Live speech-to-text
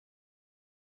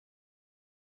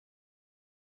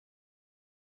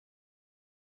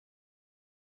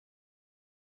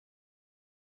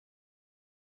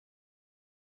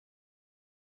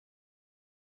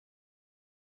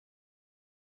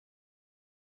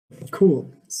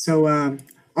Cool. So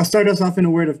I'll start us off in a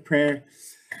word of prayer.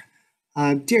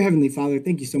 Dear Heavenly Father,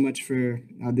 thank you so much for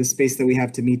this space that we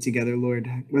have to meet together, Lord.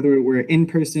 Whether we're in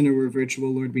person or we're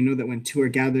virtual, Lord, we know that when two are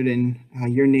gathered in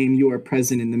your name, you are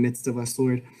present in the midst of us,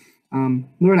 Lord.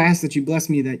 Lord, I ask that you bless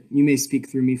me, that you may speak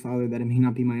through me, Father, that it may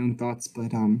not be my own thoughts,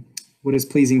 but what is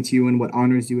pleasing to you and what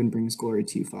honors you and brings glory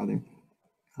to you, Father.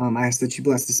 I ask that you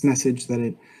bless this message, that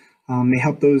it may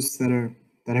help those that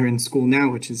are in school now,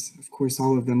 which is, of course,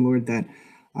 all of them, Lord, that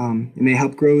it may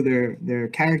help grow their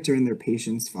character and their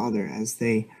patience, Father, as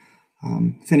they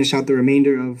finish out the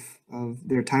remainder of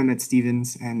their time at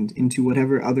Stevens and into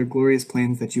whatever other glorious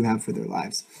plans that you have for their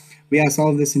lives. We ask all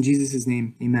of this in Jesus'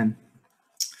 name. Amen.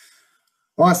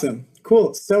 Awesome.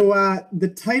 Cool. So the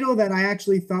title that I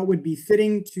actually thought would be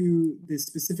fitting to the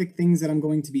specific things that I'm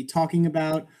going to be talking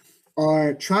about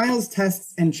are trials,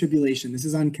 tests, and tribulation. This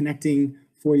is on connecting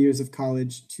 4 years of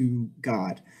college to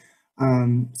God.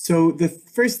 So the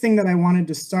first thing that I wanted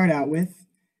to start out with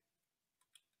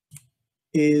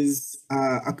is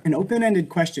an open-ended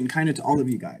question kind of to all of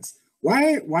you guys.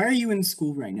 Why are you in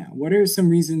school right now? What are some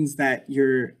reasons that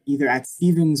you're either at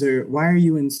Stevens, or why are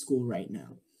you in school right now?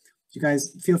 You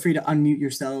guys feel free to unmute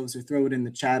yourselves or throw it in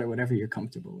the chat or whatever you're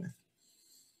comfortable with.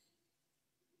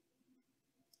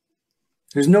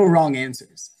 There's no wrong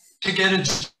answers. To get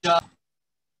a job.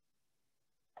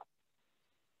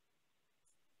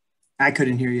 I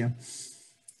couldn't hear you.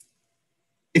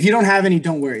 If you don't have any,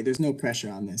 don't worry. There's no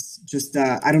pressure on this. Just,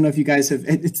 I don't know if you guys have,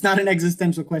 it's not an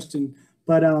existential question,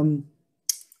 but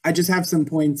I just have some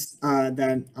points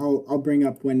that I'll bring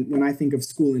up when I think of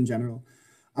school in general.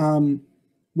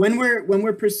 When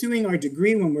we're pursuing our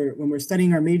degree, when we're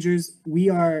studying our majors, we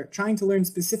are trying to learn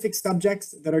specific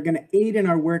subjects that are going to aid in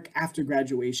our work after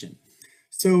graduation.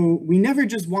 So we never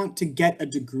just want to get a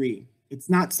degree. It's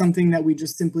not something that we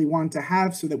just simply want to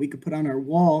have so that we could put on our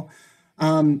wall.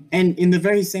 And in the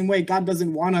very same way, God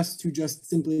doesn't want us to just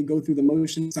simply go through the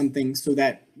motion something so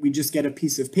that we just get a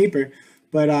piece of paper.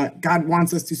 But God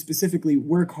wants us to specifically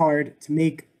work hard to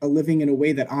make a living in a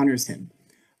way that honors him.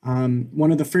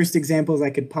 One of the first examples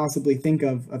I could possibly think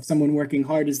of someone working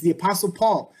hard is the Apostle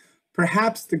Paul,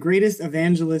 perhaps the greatest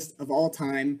evangelist of all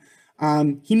time.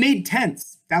 He made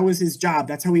tents. That was his job.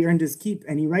 That's how he earned his keep.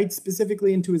 And he writes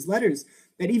specifically into his letters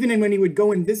that even when he would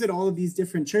go and visit all of these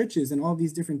different churches and all of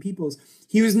these different peoples,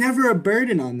 he was never a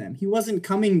burden on them. He wasn't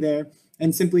coming there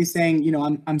and simply saying, you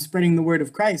know, I'm spreading the word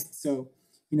of Christ, so,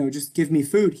 you know, just give me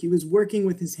food. He was working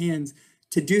with his hands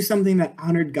to do something that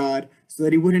honored God so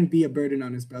that he wouldn't be a burden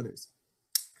on his brothers.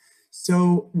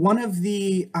 So one of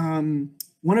the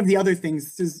other things,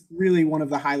 this is really one of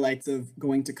the highlights of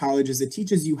going to college, is it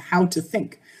teaches you how to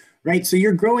think, right? So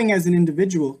you're growing as an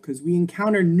individual because we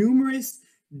encounter numerous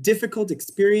difficult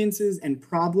experiences and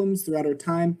problems throughout our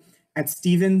time at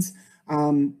Stevens.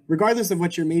 Regardless of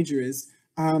what your major is,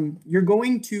 you're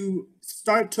going to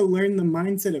start to learn the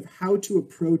mindset of how to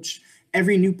approach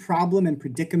every new problem and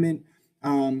predicament,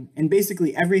 and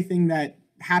basically everything that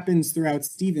happens throughout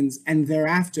Stevens and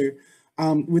thereafter,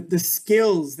 with the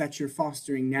skills that you're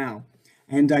fostering now.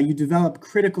 And you develop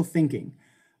critical thinking.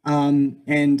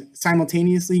 And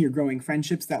simultaneously, you're growing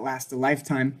friendships that last a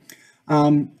lifetime.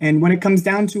 And when it comes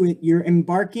down to it, you're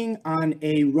embarking on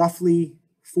a roughly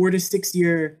 4 to 6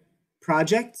 year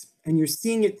project, and you're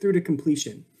seeing it through to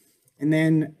completion. And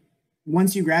then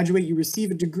once you graduate, you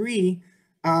receive a degree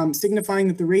signifying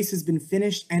that the race has been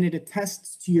finished, and it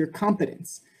attests to your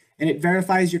competence, and it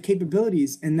verifies your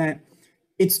capabilities, and that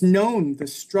it's known the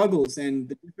struggles and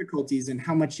the difficulties and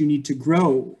how much you need to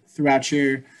grow throughout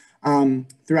your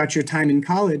time in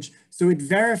college. So it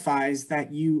verifies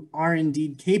that you are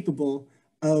indeed capable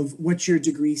of what your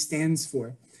degree stands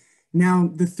for.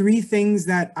 Now, the three things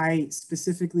that I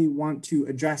specifically want to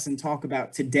address and talk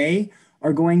about today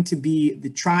are going to be the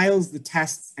trials, the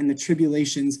tests, and the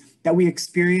tribulations that we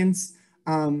experience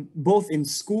both in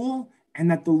school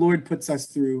and that the Lord puts us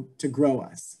through to grow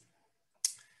us.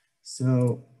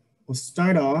 So we'll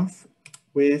start off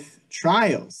with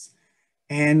trials.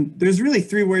 And there's really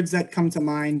three words that come to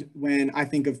mind when I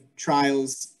think of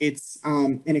trials. It's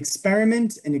an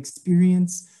experiment, an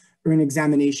experience, or an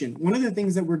examination. One of the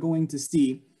things that we're going to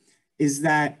see is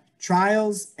that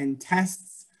trials and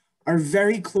tests are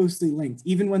very closely linked.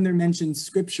 Even when they're mentioned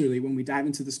scripturally, when we dive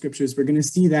into the scriptures, we're going to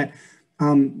see that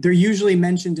they're usually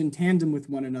mentioned in tandem with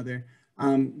one another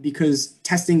because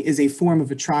testing is a form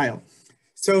of a trial.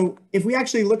 So if we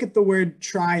actually look at the word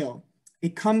trial,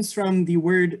 it comes from the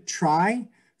word try,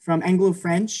 from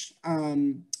Anglo-French.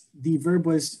 The verb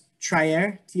was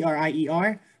trier,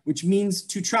 T-R-I-E-R, which means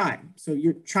to try. So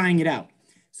you're trying it out.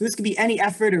 So this could be any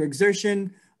effort or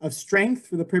exertion of strength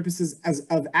for the purposes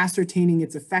of ascertaining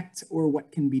its effect or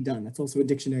what can be done. That's also a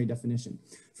dictionary definition.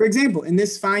 For example, in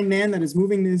this fine man that is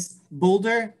moving this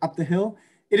boulder up the hill,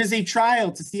 it is a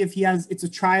trial to see if it's a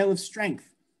trial of strength.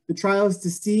 The trial is to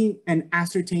see and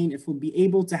ascertain if we'll be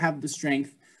able to have the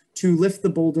strength to lift the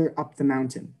boulder up the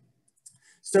mountain.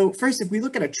 So first, if we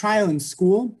look at a trial in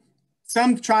school,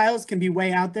 some trials can be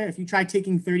way out there. If you try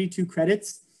taking 32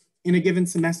 credits in a given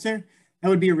semester, that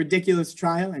would be a ridiculous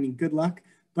trial. I mean, good luck.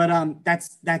 But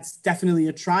that's definitely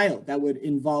a trial that would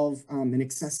involve an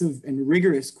excessive and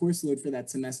rigorous course load for that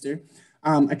semester.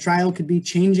 A trial could be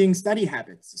changing study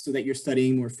habits so that you're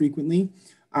studying more frequently.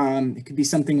 It could be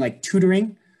something like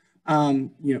tutoring,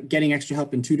 getting extra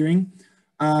help in tutoring.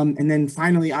 And then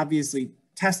finally, obviously,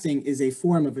 testing is a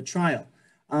form of a trial.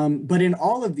 But in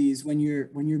all of these, when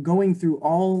you're going through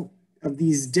all of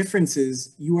these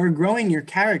differences, you are growing your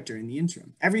character in the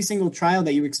interim. Every single trial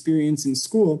that you experience in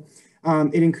school,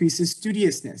 it increases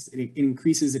studiousness. It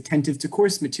increases attentive to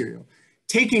course material,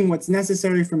 taking what's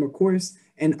necessary from a course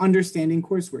and understanding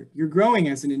coursework. You're growing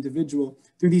as an individual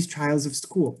through these trials of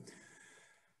school.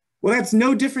 Well, that's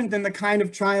no different than the kind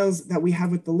of trials that we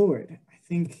have with the Lord. I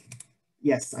think,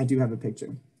 yes, I do have a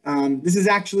picture. This is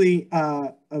actually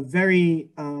a very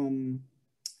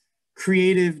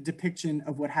creative depiction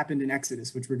of what happened in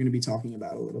Exodus, which we're going to be talking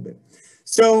about a little bit.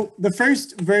 So the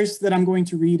first verse that I'm going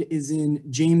to read is in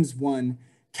James 1.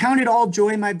 Count it all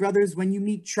joy, my brothers, when you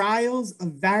meet trials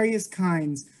of various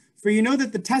kinds, for you know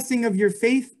that the testing of your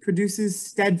faith produces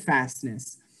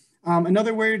steadfastness.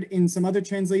 Another word in some other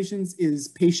translations is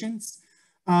patience.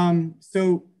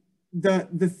 So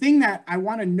the thing that I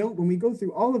want to note when we go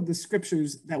through all of the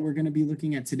scriptures that we're going to be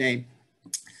looking at today,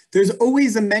 there's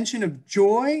always a mention of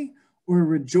joy or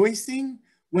rejoicing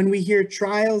when we hear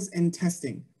trials and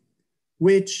testing,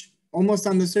 which almost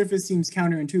on the surface seems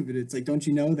counterintuitive. It's like, don't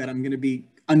you know that I'm going to be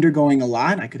undergoing a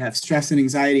lot? I could have stress and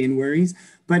anxiety and worries.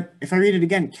 But if I read it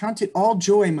again, count it all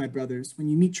joy, my brothers, when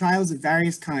you meet trials of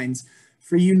various kinds,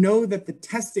 for you know that the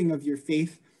testing of your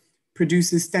faith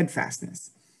produces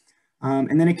steadfastness.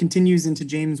 And then it continues into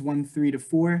James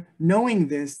 1:3-4, knowing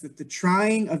this, that the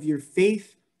trying of your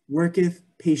faith worketh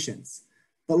patience.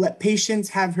 But let patience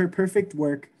have her perfect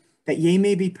work, that ye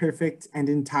may be perfect and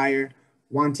entire,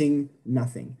 wanting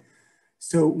nothing.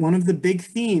 So one of the big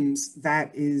themes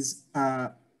that is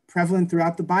prevalent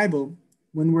throughout the Bible,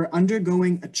 when we're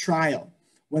undergoing a trial,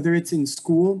 whether it's in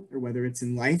school or whether it's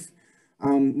in life,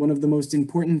 one of the most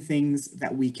important things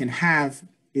that we can have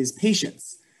is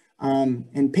patience.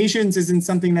 And patience isn't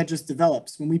something that just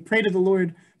develops. When we pray to the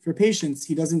Lord for patience,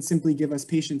 he doesn't simply give us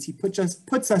patience. He puts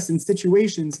us in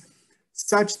situations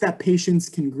such that patience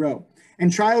can grow.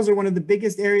 And trials are one of the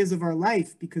biggest areas of our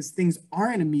life because things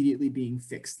aren't immediately being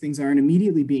fixed. Things aren't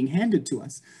immediately being handed to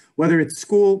us. Whether it's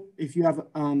school, if you have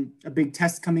a big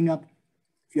test coming up,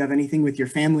 if you have anything with your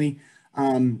family,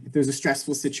 if there's a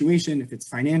stressful situation, if it's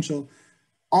financial,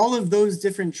 all of those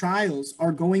different trials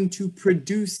are going to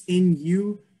produce in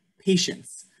you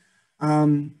patience.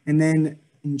 And then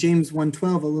in James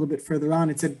 1:12, a little bit further on,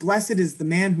 it said, blessed is the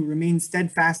man who remains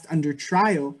steadfast under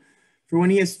trial, for when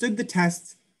he has stood the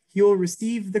test, he will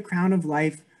receive the crown of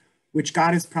life, which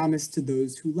God has promised to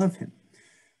those who love him.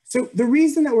 So the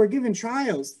reason that we're given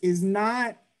trials is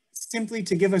not simply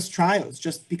to give us trials,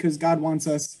 just because God wants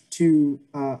us to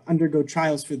undergo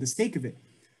trials for the sake of it.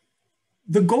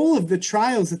 The goal of the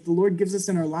trials that the Lord gives us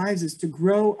in our lives is to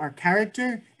grow our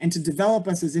character and to develop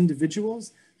us as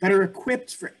individuals that are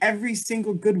equipped for every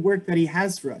single good work that he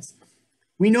has for us.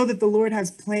 We know that the Lord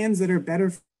has plans that are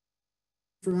better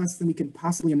for us than we could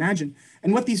possibly imagine.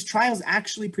 And what these trials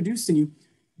actually produce in you,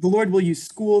 the Lord will use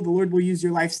school, the Lord will use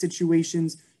your life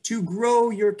situations to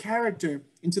grow your character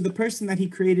into the person that he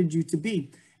created you to be.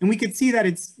 And we could see that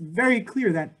it's very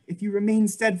clear that if you remain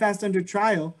steadfast under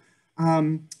trial,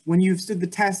 when you've stood the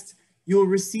test, you'll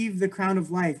receive the crown of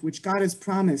life, which God has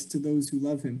promised to those who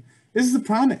love him. This is the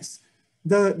promise.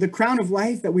 The crown of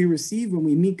life that we receive when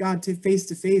we meet God face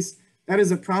to face, that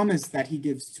is a promise that he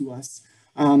gives to us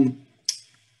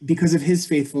because of his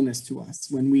faithfulness to us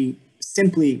when we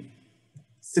simply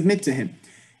submit to him.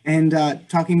 And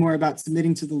talking more about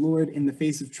submitting to the Lord in the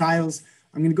face of trials,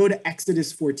 I'm going to go to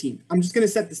Exodus 14. I'm just going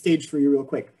to set the stage for you real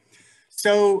quick.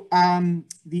 So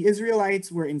the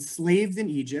Israelites were enslaved in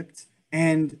Egypt,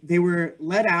 and they were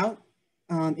led out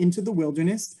into the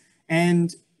wilderness.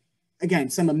 And again,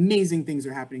 some amazing things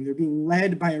are happening. They're being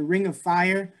led by a ring of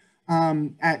fire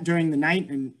during the night,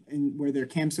 and where their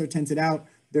camps are tented out.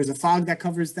 There's a fog that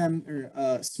covers them,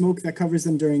 or smoke that covers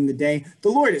them during the day. The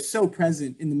Lord is so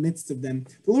present in the midst of them.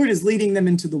 The Lord is leading them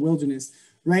into the wilderness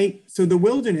right? So the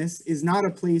wilderness is not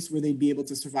a place where they'd be able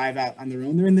to survive out on their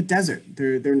own. They're in the desert.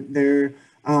 They're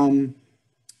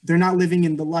not living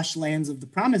in the lush lands of the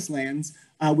promised lands,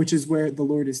 which is where the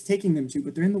Lord is taking them to,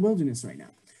 but they're in the wilderness right now.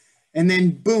 And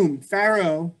then boom,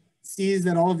 Pharaoh sees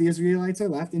that all of the Israelites are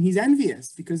left, and he's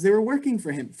envious because they were working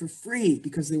for him for free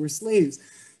because they were slaves.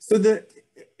 So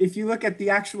if you look at the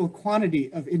actual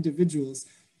quantity of individuals,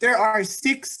 there are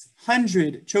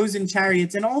 600 chosen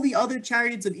chariots and all the other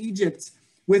chariots of Egypt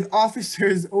with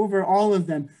officers over all of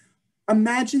them.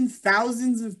 Imagine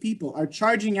thousands of people are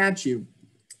charging at you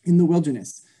in the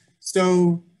wilderness.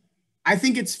 So I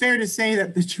think it's fair to say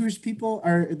that the Jewish people,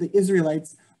 are the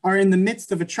Israelites, are in the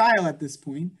midst of a trial at this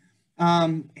point.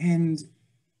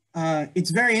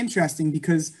 It's very interesting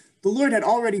because the Lord had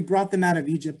already brought them out of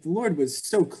Egypt. The Lord was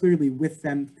so clearly with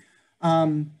them.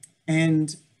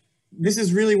 And this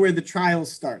is really where the trial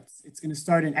starts. It's going to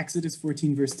start in Exodus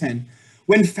 14, verse 10.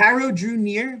 When Pharaoh drew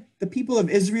near, the people of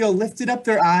Israel lifted up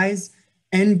their eyes,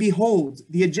 and behold,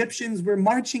 the Egyptians were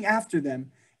marching after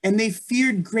them, and they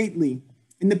feared greatly.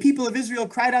 And the people of Israel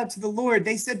cried out to the Lord.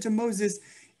 They said to Moses,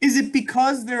 "Is it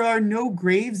because there are no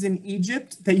graves in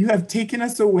Egypt that you have taken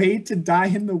us away to die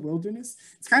in the wilderness?"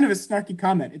 It's kind of a snarky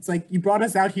comment. It's like, you brought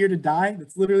us out here to die.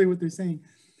 That's literally what they're saying.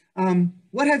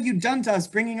 What have you done to us,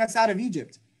 bringing us out of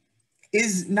Egypt?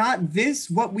 Is not this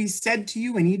what we said to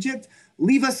you in Egypt?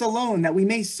 Leave us alone that we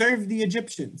may serve the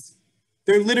Egyptians.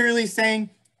 They're literally saying,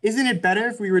 isn't it better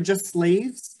if we were just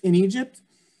slaves in Egypt?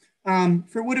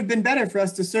 For it would have been better for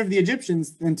us to serve the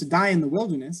Egyptians than to die in the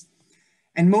wilderness.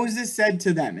 And Moses said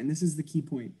to them, and this is the key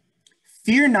point,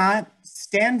 "Fear not,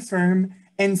 stand firm,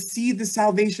 and see the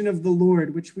salvation of the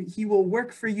Lord, which he will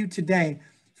work for you today.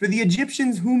 For the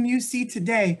Egyptians whom you see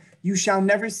today, you shall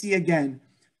never see again.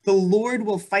 The Lord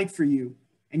will fight for you,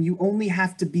 and you only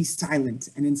have to be silent."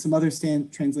 And in some other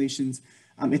translations,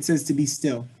 it says to be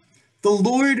still. The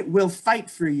Lord will fight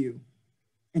for you,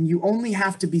 and you only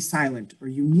have to be silent, or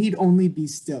you need only be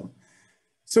still.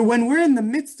 So when we're in the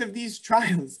midst of these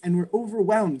trials and we're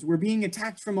overwhelmed, we're being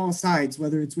attacked from all sides,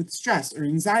 whether it's with stress or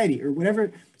anxiety or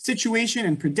whatever situation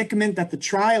and predicament that the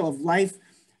trial of life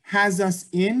has us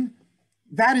in,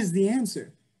 that is the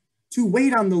answer. To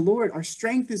wait on the Lord. Our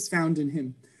strength is found in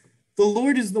him. The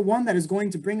Lord is the one that is going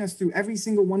to bring us through every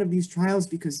single one of these trials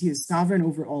because he is sovereign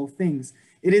over all things.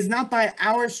 It is not by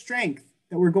our strength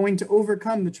that we're going to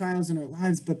overcome the trials in our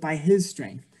lives, but by his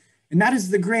strength. And that is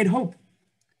the great hope.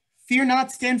 Fear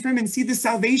not, stand firm, and see the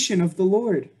salvation of the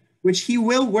Lord, which he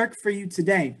will work for you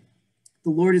today.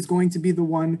 The Lord is going to be the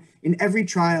one in every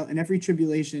trial, in every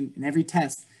tribulation, in every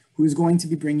test, who is going to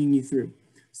be bringing you through.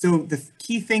 So the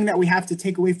key thing that we have to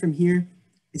take away from here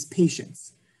is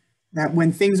patience. That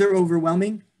when things are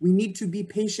overwhelming, we need to be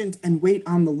patient and wait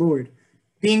on the Lord.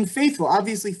 Being faithful,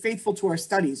 obviously faithful to our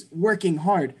studies, working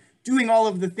hard, doing all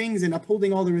of the things and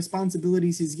upholding all the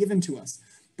responsibilities he's given to us.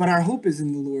 But our hope is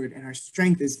in the Lord and our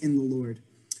strength is in the Lord.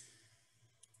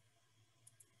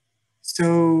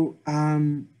 So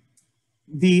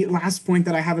the last point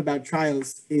that I have about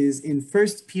trials is in 1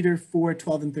 Peter 4,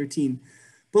 12 and 13.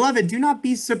 Beloved, do not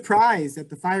be surprised at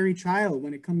the fiery trial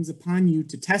when it comes upon you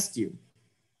to test you.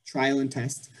 Trial and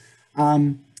test.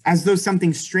 As though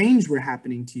something strange were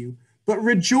happening to you. But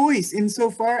rejoice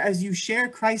insofar as you share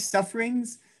Christ's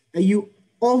sufferings, that you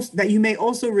may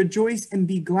also rejoice and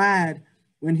be glad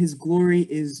when his glory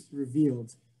is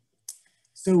revealed.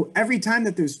 So every time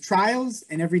that there's trials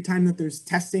and every time that there's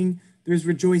testing, there's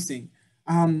rejoicing.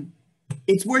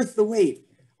 It's worth the wait.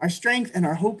 Our strength and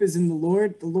our hope is in the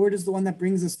Lord. The Lord is the one that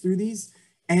brings us through these.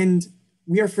 And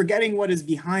we are forgetting what is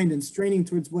behind and straining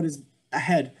towards what is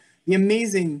ahead. The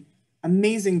amazing,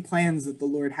 amazing plans that the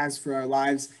Lord has for our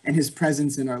lives and his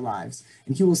presence in our lives.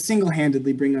 And he will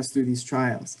single-handedly bring us through these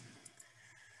trials.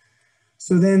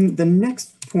 So then the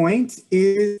next point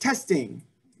is testing.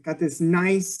 Got this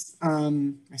nice,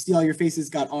 I see all your faces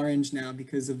got orange now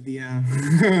because of the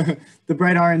the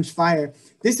bright orange fire.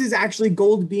 This is actually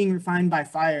gold being refined by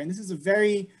fire. And this is a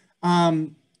very,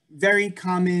 very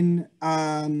common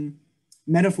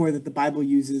metaphor that the Bible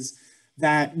uses,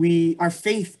 that our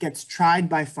faith gets tried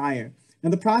by fire. Now,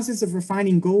 the process of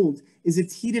refining gold is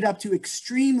it's heated up to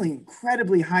extremely,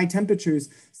 incredibly high temperatures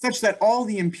such that all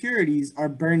the impurities are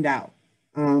burned out.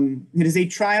 It is a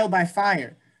trial by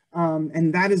fire.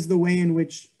 And that is the way in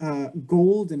which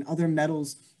gold and other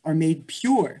metals are made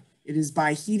pure. It is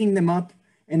by heating them up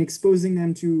and exposing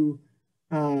them to,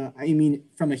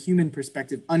 from a human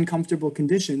perspective, uncomfortable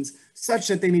conditions such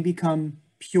that they may become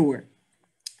pure.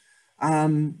 Let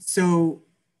me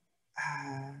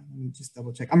just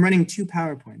double check. I'm running 2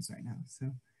 PowerPoints right now,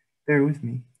 so bear with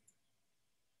me.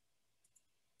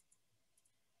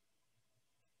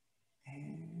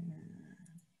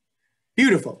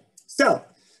 Beautiful. So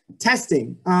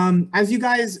testing, as you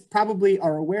guys probably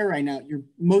are aware right now, you're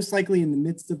most likely in the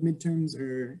midst of midterms,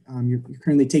 or you're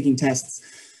currently taking tests.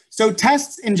 So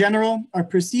tests in general are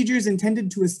procedures intended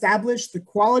to establish the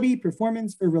quality,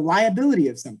 performance, or reliability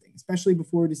of something, especially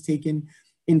before it is taken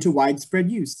into widespread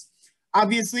use.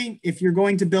 Obviously, if you're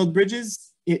going to build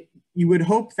bridges, you would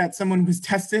hope that someone was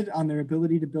tested on their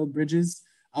ability to build bridges,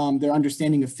 their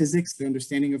understanding of physics, their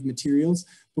understanding of materials,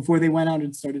 before they went out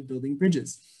and started building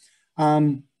bridges.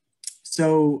 The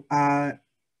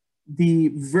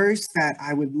verse that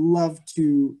I would love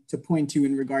to point to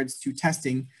in regards to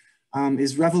testing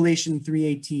is Revelation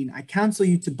 3:18. I counsel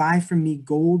you to buy from me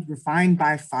gold refined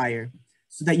by fire,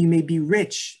 so that you may be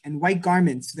rich, and white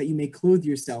garments, so that you may clothe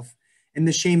yourself, and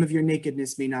the shame of your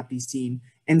nakedness may not be seen,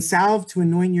 and salve to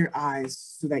anoint your eyes,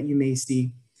 so that you may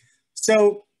see.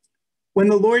 So when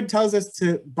the Lord tells us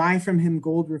to buy from him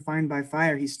gold refined by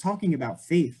fire, he's talking about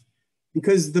faith,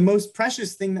 because the most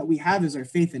precious thing that we have is our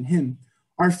faith in him.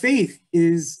 Our faith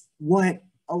is what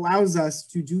allows us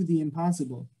to do the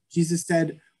impossible. Jesus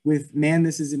said, with man,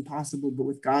 this is impossible, but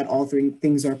with God, all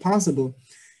things are possible.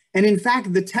 And in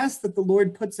fact, the tests that the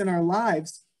Lord puts in our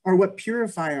lives are what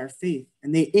purify our faith,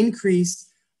 and they increase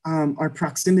our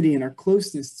proximity and our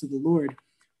closeness to the Lord,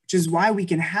 which is why we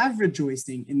can have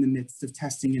rejoicing in the midst of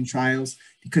testing and trials,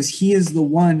 because he is the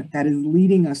one that is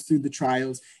leading us through the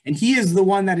trials, and he is the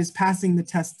one that is passing the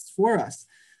tests for us.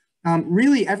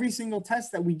 Really, every single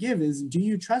test that we give is, do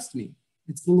you trust me?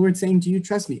 It's the Lord saying, do you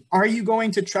trust me? Are you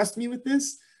going to trust me with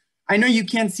this? I know you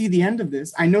can't see the end of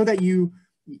this. I know that you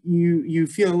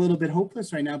feel a little bit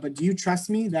hopeless right now, but do you trust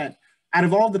me that out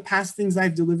of all the past things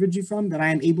I've delivered you from, that I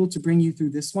am able to bring you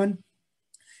through this one?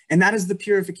 And that is the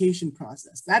purification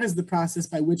process. That is the process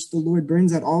by which the Lord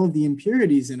burns out all of the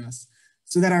impurities in us,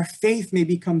 so that our faith may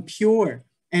become pure.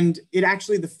 And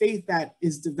the faith that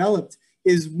is developed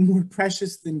is more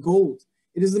precious than gold.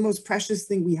 It is the most precious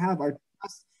thing we have, our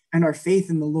trust and our faith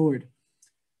in the Lord.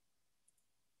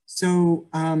 So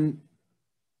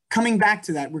coming back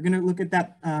to that, we're going to look at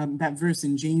that verse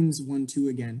in James 1:2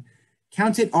 again.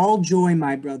 Count it all joy,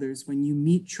 my brothers, when you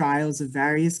meet trials of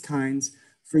various kinds,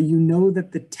 for you know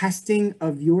that the testing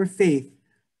of your faith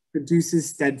produces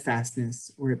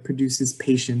steadfastness, or it produces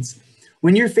patience.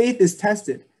 When your faith is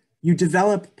tested, you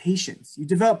develop patience. You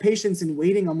develop patience in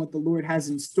waiting on what the Lord has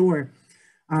in store.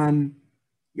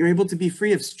 You're able to be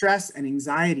free of stress and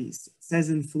anxieties. It says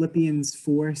in Philippians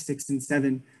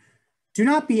 4:6-7, do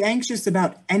not be anxious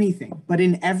about anything, but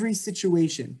in every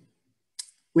situation,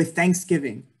 with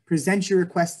thanksgiving, present your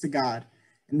requests to God,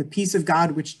 and the peace of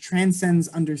God, which transcends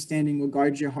understanding, will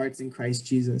guard your hearts in Christ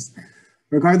Jesus.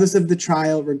 Regardless of the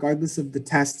trial, regardless of the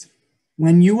test,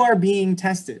 when you are being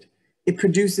tested, it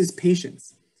produces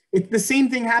patience. The same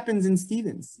thing happens in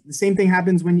Stevens. The same thing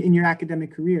happens when in your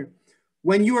academic career.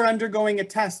 When you are undergoing a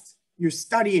test, you're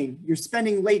studying, you're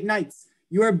spending late nights,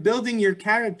 you are building your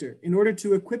character in order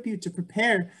to equip you to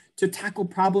prepare to tackle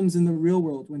problems in the real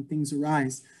world when things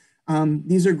arise.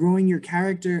 These are growing your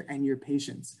character and your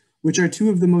patience, which are two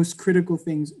of the most critical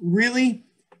things. Really,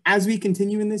 as we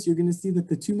continue in this, you're going to see that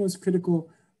the two most critical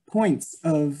points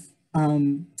of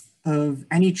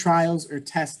any trials or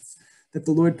tests that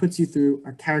the Lord puts you through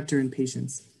are character and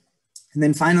patience. And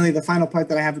then finally, the final part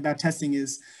that I have about testing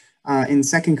is in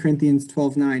 2 Corinthians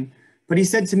 12:9. But he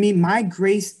said to me, my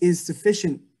grace is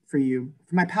sufficient for you,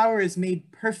 for my power is made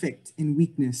perfect in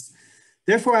weakness.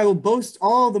 Therefore, I will boast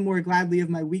all the more gladly of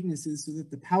my weaknesses, so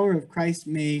that the power of Christ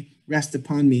may rest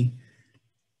upon me.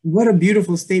 What a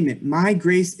beautiful statement. My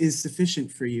grace is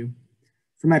sufficient for you,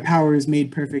 for my power is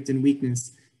made perfect in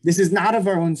weakness. This is not of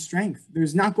our own strength.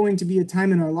 There's not going to be a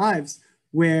time in our lives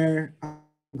where a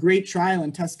great trial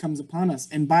and test comes upon us,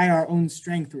 and by our own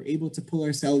strength, we're able to pull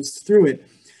ourselves through it.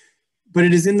 But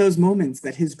it is in those moments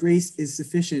that his grace is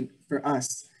sufficient for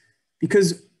us.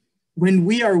 Because when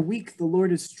we are weak, the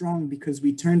Lord is strong, because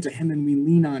we turn to him and we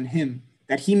lean on him,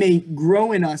 that he may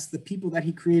grow in us the people that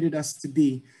he created us to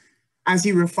be, as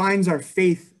he refines our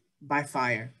faith by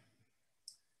fire.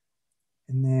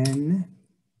 And then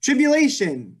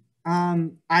tribulation.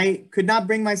 I could not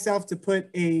bring myself to put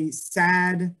a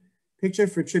sad picture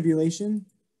for tribulation,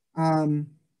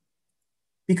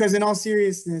 because in all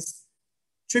seriousness,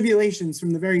 tribulations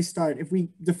from the very start, if we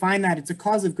define that, it's a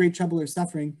cause of great trouble or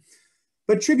suffering.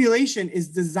 But tribulation is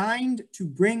designed to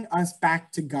bring us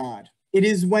back to God. It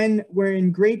is when we're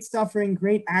in great suffering,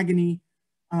 great agony,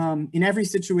 in every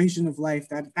situation of life,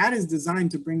 that is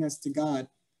designed to bring us to God.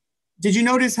 Did you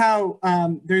notice how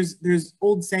there's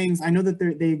old sayings? I know that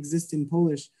they exist in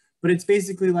Polish, but it's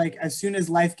basically like, as soon as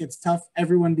life gets tough,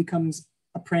 everyone becomes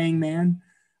a praying man.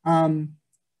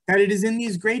 that it is in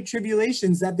these great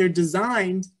tribulations that they're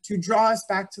designed to draw us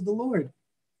back to the Lord.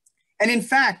 And in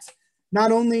fact,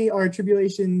 not only are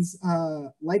tribulations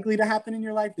likely to happen in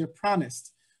your life, they're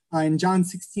promised. In John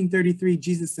 16:33,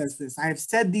 Jesus says this, "I have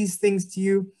said these things to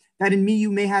you, that in me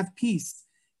you may have peace.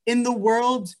 In the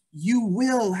world you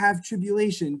will have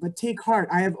tribulation, but take heart,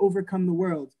 I have overcome the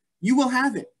world." You will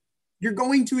have it. You're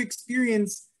going to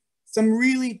experience some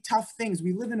really tough things.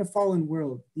 We live in a fallen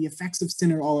world. The effects of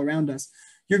sin are all around us.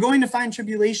 You're going to find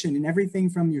tribulation in everything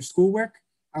from your schoolwork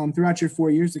throughout your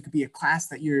 4 years. It could be a class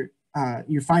that you're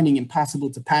finding impossible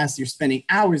to pass. You're spending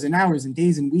hours and hours and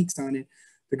days and weeks on it.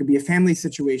 There could be a family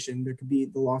situation. There could be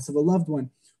the loss of a loved one.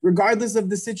 Regardless of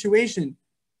the situation,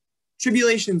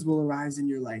 tribulations will arise in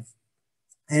your life.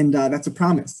 And that's a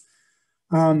promise.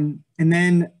 And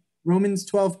then Romans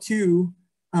 12:2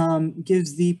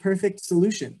 gives the perfect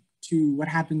solution to what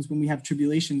happens when we have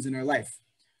tribulations in our life.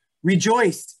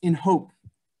 Rejoice in hope.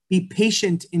 Be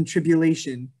patient in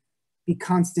tribulation. Be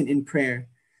constant in prayer.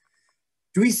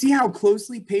 Do we see how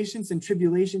closely patience and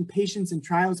tribulation, patience and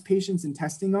trials, patience and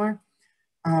testing are?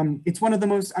 It's one of the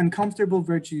most uncomfortable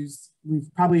virtues.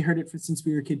 We've probably heard it since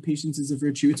we were a kid, patience is a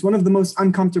virtue. It's one of the most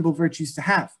uncomfortable virtues to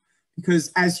have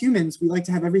because as humans, we like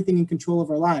to have everything in control of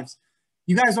our lives.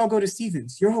 You guys all go to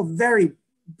Stevens. You're all very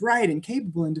bright and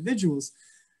capable individuals.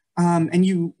 And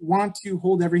you want to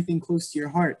hold everything close to your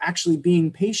heart. Actually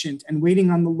being patient and waiting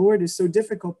on the Lord is so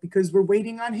difficult because we're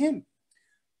waiting on him.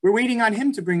 We're waiting on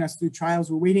him to bring us through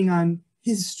trials. We're waiting on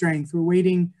his strength. We're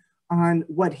waiting on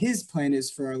what his plan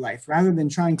is for our life, rather than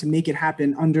trying to make it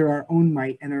happen under our own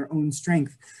might and our own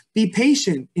strength. Be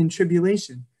patient in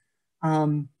tribulation.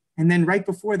 And then right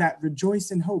before that,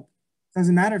 rejoice in hope.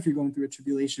 Doesn't matter if you're going through a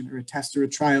tribulation or a test or a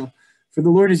trial, for the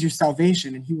Lord is your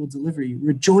salvation and he will deliver you.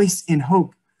 Rejoice in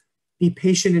hope. Be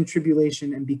patient in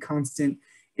tribulation and be constant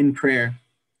in prayer.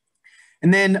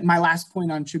 And then my last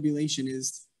point on tribulation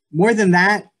is, more than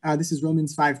that, this is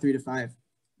Romans 5:3-5.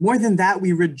 More than that,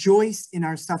 we rejoice in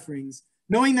our sufferings,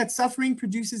 knowing that suffering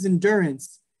produces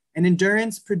endurance, and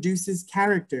endurance produces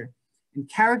character, and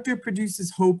character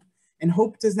produces hope, and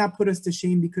hope does not put us to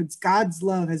shame because God's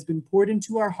love has been poured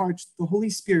into our hearts, the Holy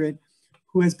Spirit,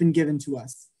 who has been given to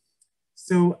us.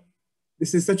 So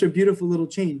this is such a beautiful little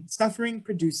chain. Suffering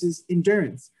produces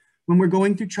endurance. When we're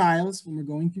going through trials, when we're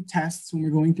going through tests, when we're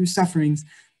going through sufferings,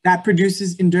 that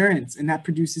produces endurance and that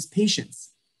produces patience.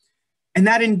 And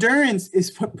that endurance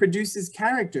is what produces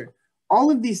character.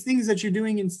 All of these things that you're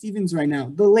doing in Stevens right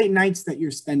now, the late nights that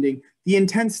you're spending, the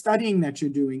intense studying that you're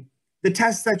doing, the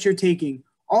tests that you're taking,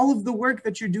 all of the work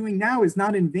that you're doing now is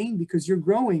not in vain because you're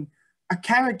growing a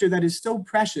character that is so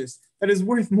precious, that is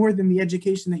worth more than the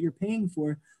education that you're paying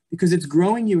for, because it's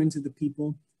growing you into the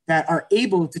people that are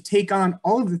able to take on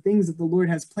all of the things that the Lord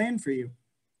has planned for you.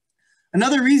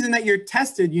 Another reason that you're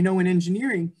tested, in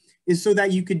engineering is so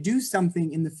that you could do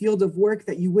something in the field of work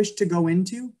that you wish to go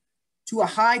into to a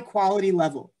high quality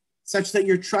level, such that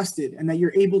you're trusted and that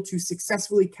you're able to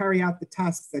successfully carry out the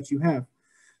tasks that you have.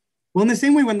 Well, in the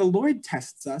same way, when the Lord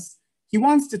tests us, he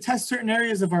wants to test certain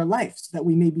areas of our life so that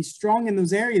we may be strong in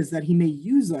those areas, that he may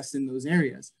use us in those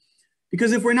areas.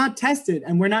 Because if we're not tested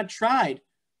and we're not tried,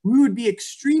 we would be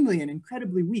extremely and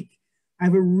incredibly weak. I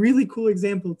have a really cool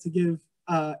example to give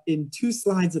in 2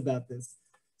 slides about this.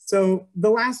 So the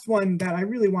last one that I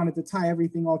really wanted to tie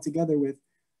everything all together with,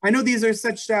 I know these are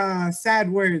such sad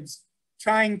words,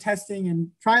 trying, testing,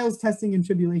 and trials, testing, and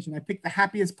tribulation. I picked the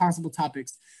happiest possible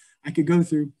topics I could go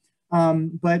through.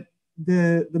 But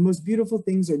the most beautiful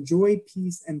things are joy,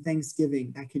 peace, and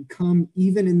thanksgiving that could come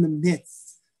even in the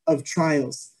midst of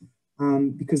trials,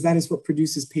 because that is what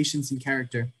produces patience and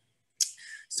character.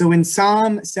 So in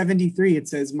Psalm 73, it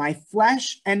says, "My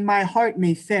flesh and my heart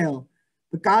may fail,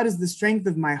 but God is the strength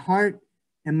of my heart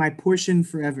and my portion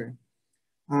forever."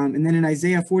 And then in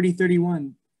Isaiah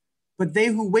 40:31, "But they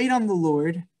who wait on the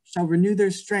Lord shall renew their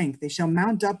strength. They shall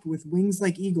mount up with wings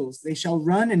like eagles. They shall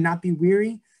run and not be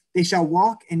weary. They shall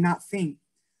walk and not faint."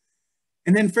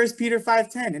 And then 1 Peter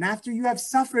 5:10, "And after you have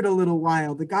suffered a little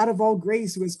while, the God of all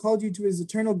grace, who has called you to his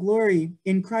eternal glory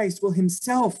in Christ, will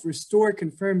himself restore,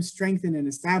 confirm, strengthen, and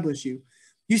establish you."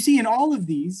 You see, in all of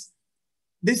these,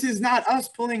 this is not us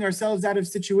pulling ourselves out of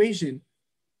situation.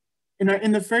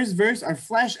 In the first verse, our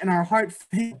flesh and our heart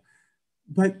fail,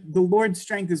 but the Lord's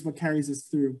strength is what carries us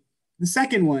through. The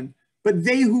second one, "But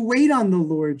they who wait on the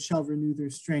Lord shall renew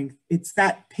their strength." It's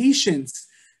that patience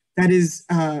that is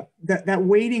that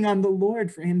waiting on the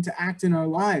Lord for him to act in our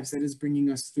lives that is bringing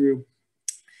us through.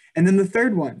 And then the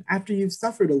third one, after you've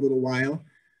suffered a little while,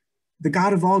 the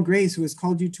God of all grace, who has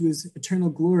called you to his eternal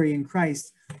glory in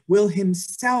Christ, will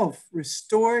himself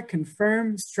restore,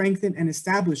 confirm, strengthen, and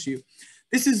establish you.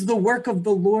 This is the work of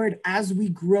the Lord as we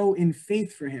grow in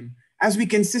faith for him, as we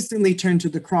consistently turn to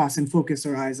the cross and focus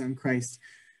our eyes on Christ.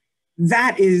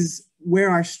 That is where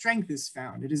our strength is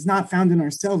found. It is not found in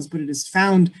ourselves, but it is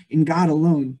found in God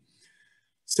alone.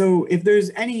 So if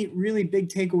there's any really big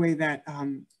takeaway that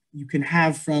you can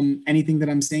have from anything that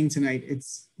I'm saying tonight,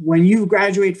 it's when you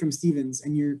graduate from Stevens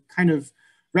and you're kind of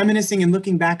reminiscing and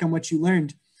looking back on what you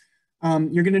learned,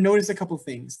 you're going to notice a couple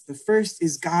things. The first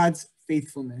is God's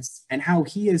faithfulness and how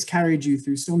he has carried you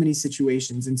through so many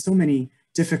situations and so many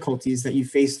difficulties that you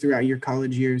faced throughout your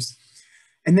college years.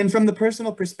 And then from the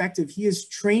personal perspective, he is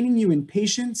training you in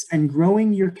patience and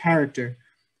growing your character,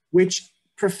 which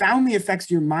profoundly affects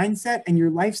your mindset and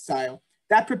your lifestyle.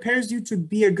 That prepares you to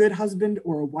be a good husband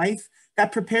or a wife.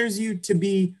 That prepares you to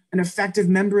be an effective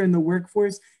member in the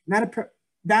workforce. And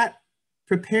that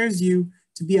prepares you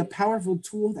to be a powerful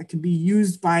tool that can be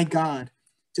used by God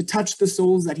to touch the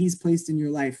souls that he's placed in your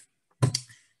life.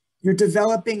 You're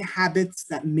developing habits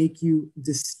that make you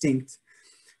distinct.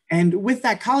 And with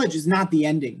that, college is not the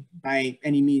ending by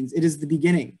any means. It is the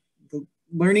beginning. The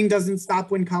learning doesn't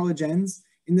stop when college ends.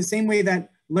 In the same way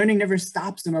that learning never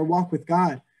stops in our walk with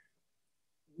God,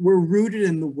 we're rooted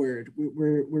in the word.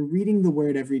 We're reading the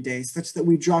word every day such that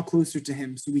we draw closer to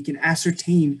him so we can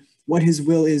ascertain what his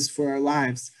will is for our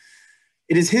lives.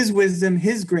 It is his wisdom,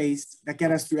 his grace that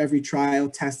get us through every trial,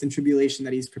 test, and tribulation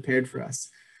that he's prepared for us.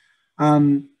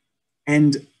 And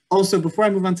also, before I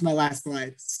move on to my last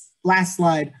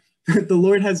slide, the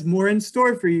Lord has more in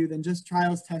store for you than just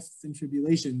trials, tests, and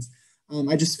tribulations.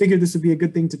 I just figured this would be a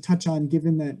good thing to touch on,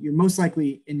 given that you're most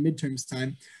likely in midterms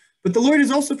time. But the Lord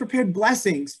has also prepared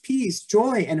blessings, peace,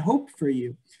 joy, and hope for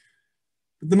you.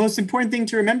 The most important thing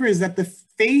to remember is that the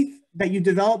faith that you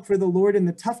develop for the Lord in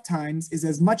the tough times is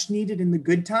as much needed in the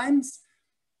good times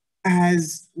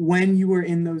as when you were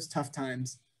in those tough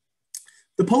times.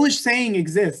 The Polish saying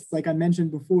exists, like I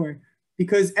mentioned before,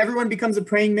 because everyone becomes a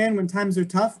praying man when times are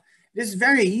tough. It is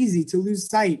very easy to lose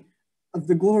sight of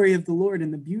the glory of the Lord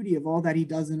and the beauty of all that he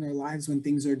does in our lives when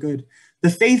things are good. The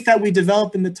faith that we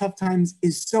develop in the tough times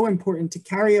is so important to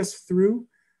carry us through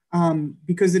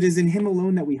because it is in him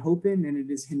alone that we hope in, and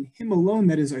it is in him alone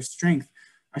that is our strength.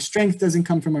 Our strength doesn't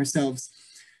come from ourselves.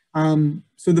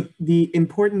 So the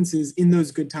importance is in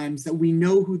those good times that we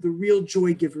know who the real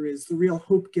joy giver is, the real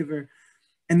hope giver,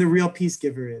 and the real peace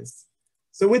giver is.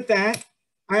 So with that,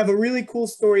 I have a really cool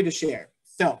story to share.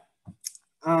 So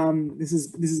this is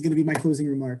going to be my closing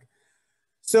remark.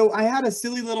 So I had a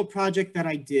silly little project that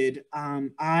I did.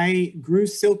 I grew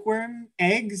silkworm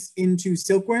eggs into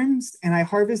silkworms, and I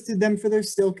harvested them for their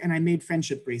silk, and I made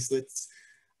friendship bracelets.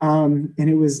 And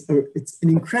it's an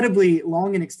incredibly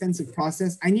long and extensive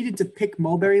process. I needed to pick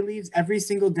mulberry leaves every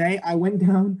single day. I went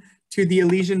down to the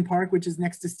Elysian Park, which is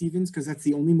next to Stevens, because that's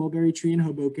the only mulberry tree in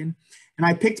Hoboken. And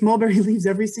I picked mulberry leaves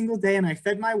every single day, and I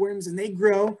fed my worms, and they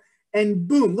grow. And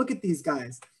boom, look at these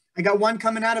guys. I got one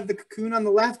coming out of the cocoon on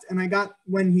the left, and I got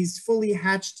when he's fully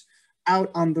hatched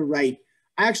out on the right.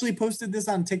 I actually posted this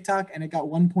on TikTok, and it got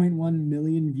 1.1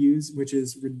 million views, which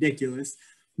is ridiculous.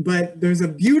 But there's a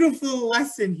beautiful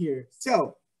lesson here.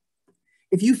 So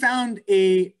if you found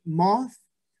a moth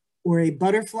or a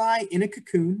butterfly in a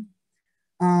cocoon,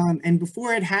 and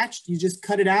before it hatched, you just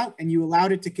cut it out and you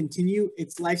allowed it to continue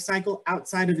its life cycle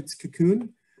outside of its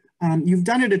cocoon, you've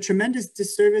done it a tremendous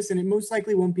disservice, and it most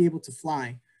likely won't be able to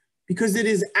fly, because it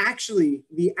is actually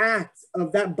the act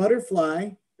of that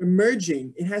butterfly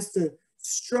emerging. It has to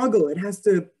struggle. It has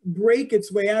to break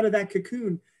its way out of that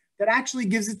cocoon that actually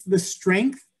gives it the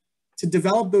strength to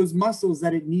develop those muscles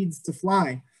that it needs to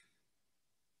fly.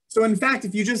 So in fact,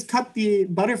 if you just cut the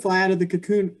butterfly out of the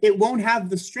cocoon, it won't have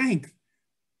the strength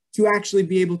to actually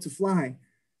be able to fly.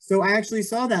 So I actually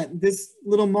saw that this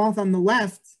little moth on the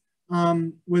left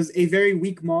was a very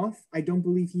weak moth. I don't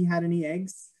believe he had any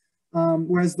eggs.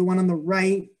 Whereas the one on the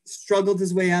right struggled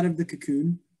his way out of the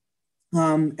cocoon.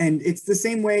 And it's the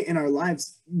same way in our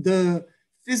lives. The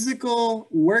physical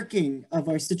working of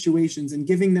our situations and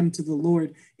giving them to the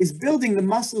Lord is building the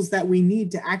muscles that we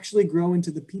need to actually grow into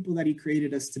the people that he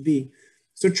created us to be.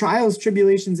 So trials,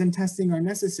 tribulations, and testing are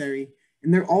necessary,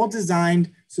 and they're all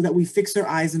designed so that we fix our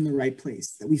eyes in the right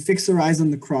place, that we fix our eyes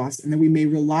on the cross, and that we may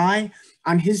rely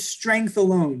on his strength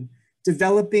alone,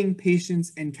 developing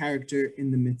patience and character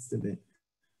in the midst of it.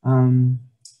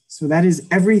 So that is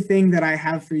everything that I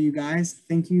have for you guys.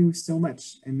 Thank you so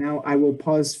much. And now I will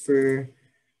pause for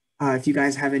if you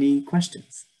guys have any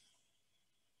questions.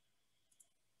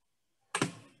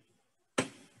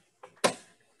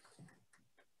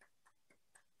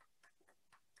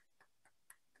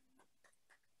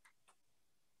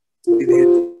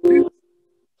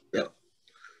 Yeah.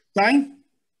 Sorry?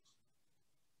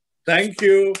 Thank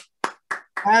you.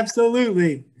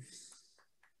 Absolutely.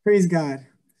 Praise God.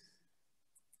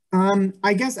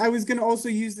 I guess I was going to also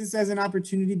use this as an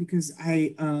opportunity because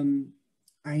I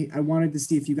wanted to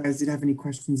see if you guys did have any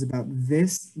questions about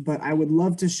this, but I would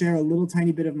love to share a little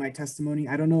tiny bit of my testimony.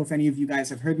 I don't know if any of you guys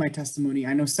have heard my testimony.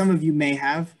 I know some of you may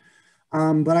have,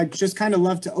 but I just kind of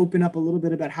love to open up a little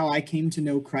bit about how I came to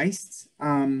know Christ.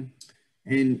 And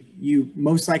you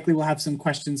most likely will have some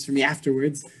questions for me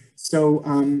afterwards. So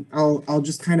I'll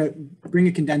just kind of bring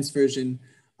a condensed version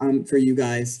for you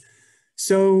guys.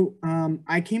 So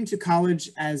I came to college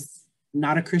as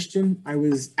not a Christian. I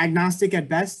was agnostic at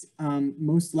best,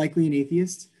 most likely an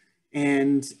atheist.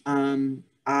 And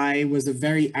I was a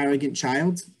very arrogant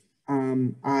child.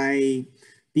 I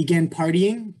began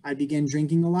partying. I began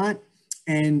drinking a lot.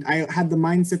 And I had the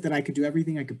mindset that I could do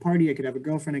everything. I could party, I could have a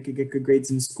girlfriend, I could get good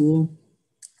grades in school.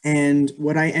 And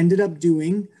what I ended up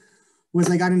doing was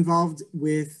I got involved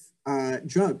with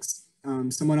drugs.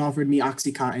 Someone offered me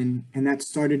Oxycontin, and that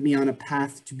started me on a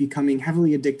path to becoming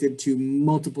heavily addicted to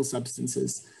multiple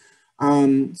substances.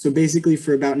 So basically,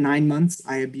 for about 9 months,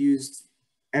 I abused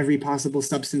every possible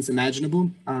substance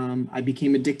imaginable. I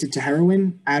became addicted to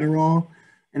heroin, Adderall,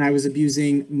 and I was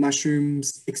abusing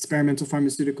mushrooms, experimental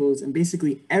pharmaceuticals, and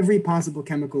basically every possible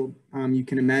chemical you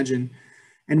can imagine.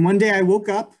 And one day I woke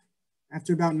up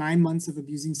after about 9 months of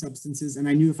abusing substances, and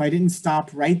I knew if I didn't stop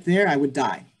right there, I would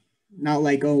die. Not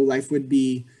like, oh, life would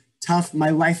be tough. My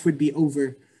life would be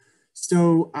over.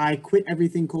 So I quit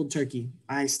everything cold turkey.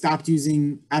 I stopped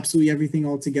using absolutely everything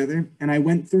altogether. And I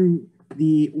went through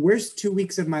the worst 2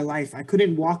 weeks of my life. I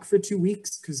couldn't walk for 2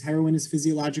 weeks because heroin is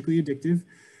physiologically addictive.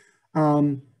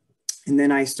 And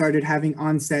then I started having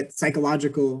onset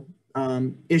psychological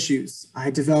issues.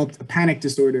 I developed a panic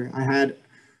disorder.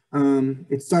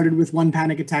 It started with 1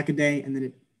 panic attack a day, and then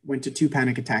it went to 2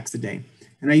 panic attacks a day.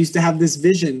 And I used to have this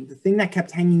vision. The thing that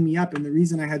kept hanging me up, and the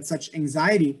reason I had such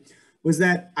anxiety, was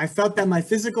that I felt that my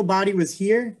physical body was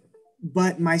here,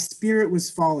 but my spirit was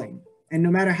falling. And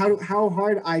no matter how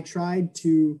hard I tried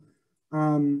to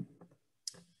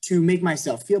make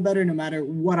myself feel better, no matter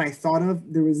what I thought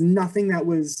of, there was nothing that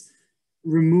was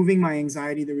removing my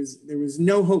anxiety. There was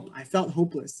no hope. I felt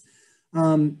hopeless.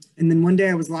 And then one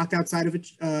day I was locked outside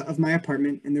of my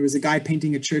apartment, and there was a guy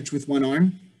painting a church with one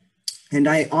arm. And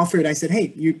I said,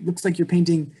 hey, looks like you're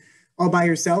painting all by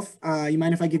yourself. You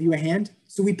mind if I give you a hand?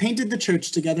 So we painted the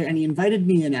church together, and he invited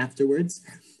me in afterwards.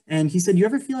 And he said, you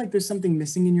ever feel like there's something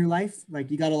missing in your life?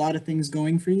 Like you got a lot of things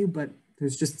going for you, but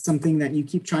there's just something that you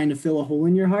keep trying to fill a hole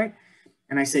in your heart?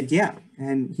 And I said, yeah.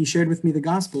 And he shared with me the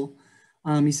gospel.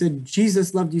 He said,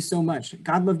 Jesus loved you so much.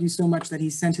 God loved you so much that he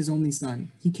sent his only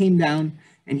son. He came down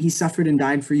and he suffered and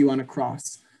died for you on a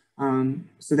cross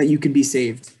so that you could be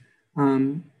saved.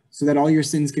 So that all your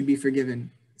sins could be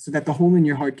forgiven, so that the hole in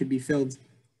your heart could be filled.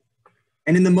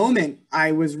 And in the moment,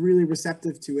 I was really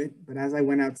receptive to it. But as I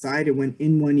went outside, it went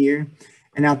in one ear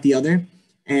and out the other.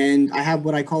 And I have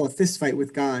what I call a fist fight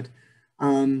with God.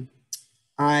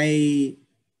 I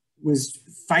was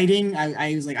fighting.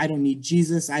 I was like, I don't need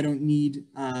Jesus. I don't need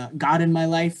God in my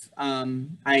life.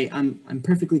 I'm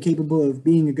perfectly capable of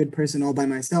being a good person all by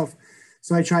myself.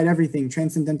 So I tried everything: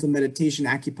 transcendental meditation,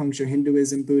 acupuncture,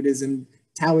 Hinduism, Buddhism,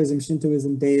 Taoism,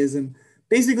 Shintoism, Deism,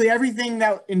 basically everything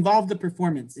that involved a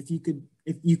performance. If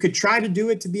you could try to do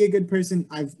it to be a good person,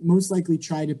 I've most likely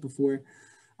tried it before.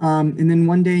 And then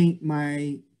one day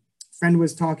my friend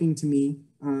was talking to me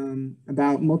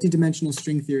about multidimensional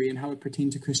string theory and how it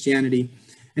pertained to Christianity.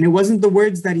 And it wasn't the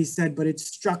words that he said, but it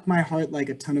struck my heart like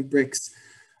a ton of bricks.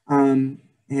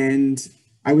 And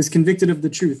I was convicted of the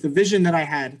truth. The vision that I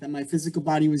had, that my physical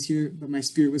body was here, but my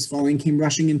spirit was falling, came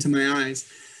rushing into my eyes.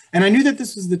 And I knew that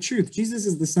this was the truth. Jesus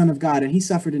is the Son of God, and he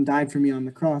suffered and died for me on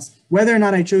the cross. Whether or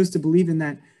not I chose to believe in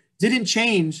that didn't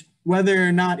change whether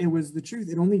or not it was the truth.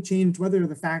 It only changed whether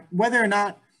or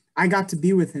not I got to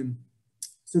be with him.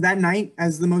 So that night,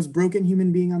 as the most broken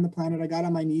human being on the planet, I got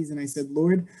on my knees and I said,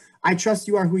 Lord, I trust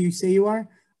you are who you say you are.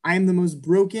 I am the most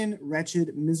broken,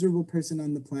 wretched, miserable person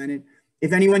on the planet.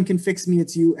 If anyone can fix me,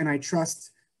 it's you. And I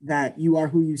trust that you are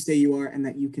who you say you are and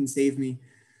that you can save me.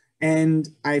 And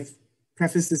I've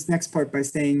preface this next part by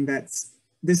saying that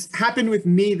this happened with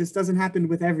me. This doesn't happen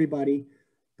with everybody,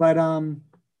 but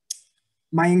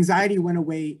my anxiety went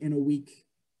away in a week.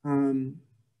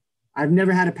 I've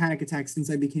never had a panic attack since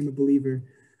I became a believer,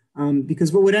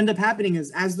 because what would end up happening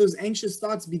is as those anxious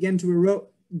thoughts began to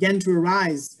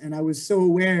arise, and I was so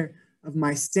aware of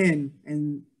my sin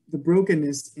and the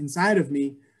brokenness inside of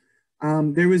me,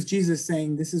 there was Jesus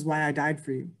saying, this is why I died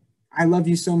for you. I love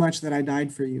you so much that I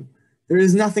died for you. There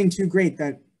is nothing too great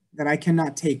that I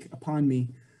cannot take upon me.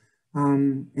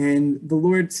 And the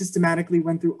Lord systematically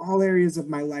went through all areas of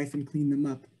my life and cleaned them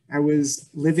up. I was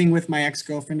living with my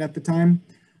ex-girlfriend at the time.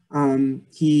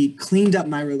 He cleaned up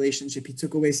my relationship. He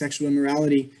took away sexual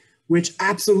immorality, which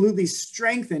absolutely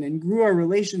strengthened and grew our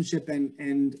relationship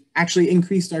and actually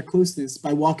increased our closeness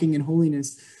by walking in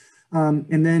holiness.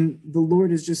 And then the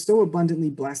Lord has just so abundantly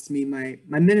blessed me. My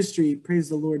ministry, praise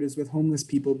the Lord, is with homeless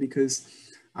people because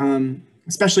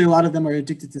especially a lot of them are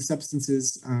addicted to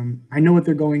substances. I know what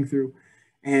they're going through,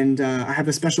 and I have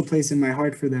a special place in my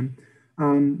heart for them.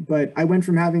 But I went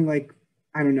from having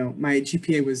I don't know, my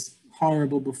GPA was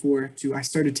horrible before to I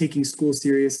started taking school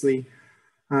seriously.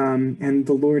 And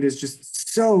the Lord has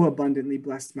just so abundantly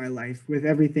blessed my life with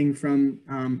everything from,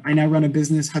 I now run a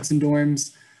business, Hudson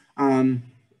Dorms.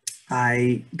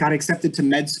 I got accepted to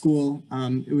med school.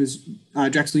 It was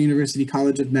Drexel University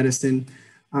College of Medicine,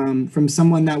 from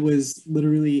someone that was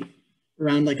literally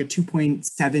around like a 2.7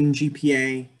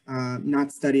 GPA,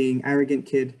 not studying, arrogant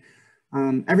kid.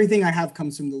 Everything I have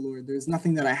comes from the Lord. There's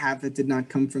nothing that I have that did not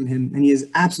come from him, and he has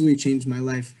absolutely changed my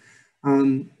life.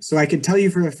 So I could tell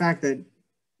you for a fact that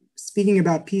speaking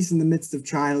about peace in the midst of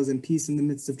trials and peace in the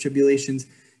midst of tribulations,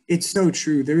 it's so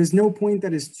true. There is no point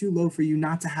that is too low for you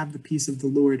not to have the peace of the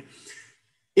Lord.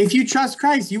 If you trust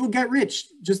Christ, you will get rich,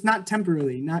 just not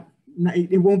temporarily,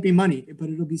 it won't be money, but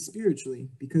it'll be spiritually,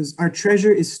 because our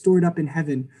treasure is stored up in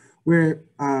heaven where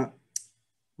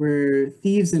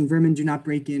thieves and vermin do not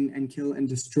break in and kill and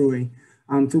destroy.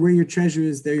 For where your treasure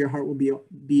is, there your heart will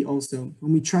be also.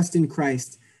 When we trust in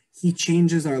Christ, he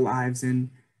changes our lives, and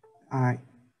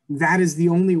that is the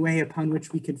only way upon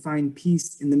which we could find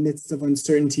peace in the midst of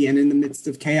uncertainty and in the midst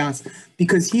of chaos,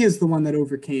 because he is the one that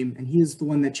overcame, and he is the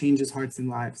one that changes hearts and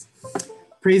lives.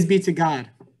 Praise be to God.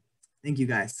 Thank you,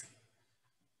 guys.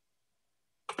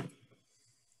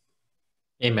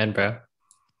 Amen, bro.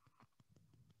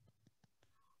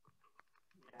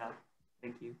 Yeah,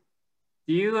 thank you.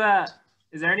 Do you,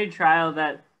 is there any trial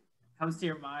that comes to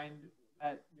your mind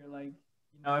that you're like,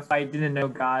 if I didn't know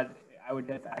God, I would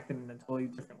have acted in a totally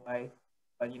different way.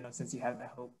 But, since you have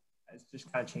that hope, it's just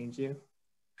kind of changed you.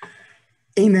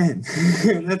 Amen.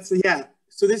 Yeah.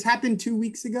 So this happened 2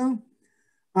 weeks ago.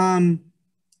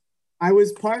 I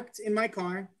was parked in my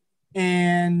car,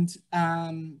 and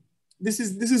this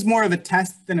is more of a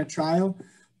test than a trial,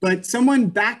 but someone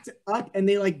backed up and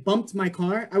they bumped my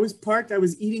car. I was parked, I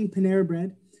was eating Panera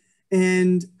bread,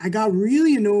 and I got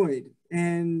really annoyed.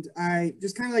 And I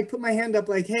just kind of put my hand up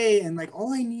hey, and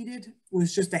all I needed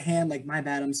was just a hand, my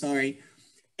bad, I'm sorry.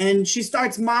 And she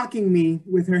starts mocking me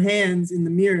with her hands in the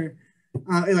mirror,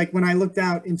 when I looked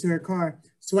out into her car.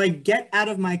 So I get out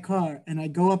of my car and I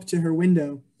go up to her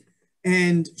window,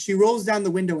 and she rolls down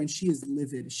the window and she is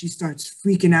livid. She starts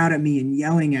freaking out at me and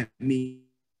yelling at me.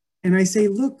 And I say,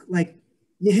 look,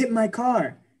 you hit my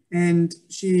car. And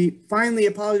she finally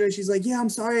apologized. She's like, yeah, I'm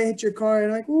sorry I hit your car.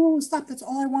 And I'm like, oh, stop. That's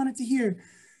all I wanted to hear.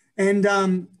 And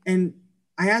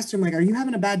I asked her, are you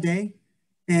having a bad day?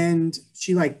 And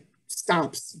she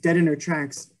stops dead in her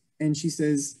tracks. And she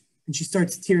says, and she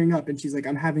starts tearing up. And she's like,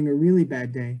 I'm having a really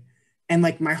bad day. And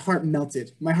my heart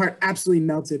melted. My heart absolutely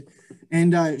melted.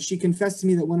 And she confessed to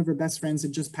me that one of her best friends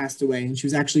had just passed away. And she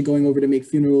was actually going over to make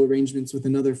funeral arrangements with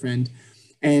another friend.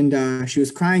 And she was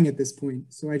crying at this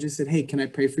point. So I just said, hey, can I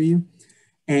pray for you?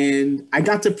 And I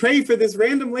got to pray for this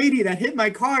random lady that hit my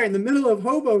car in the middle of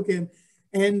Hoboken.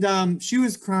 And she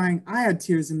was crying. I had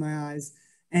tears in my eyes.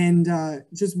 And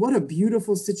just what a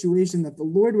beautiful situation that the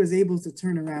Lord was able to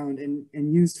turn around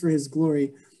and use for his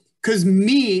glory. Because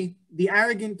me, the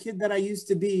arrogant kid that I used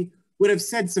to be, would have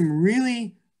said some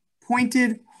really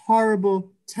pointed,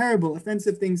 horrible, terrible,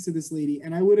 offensive things to this lady.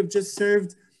 And I would have just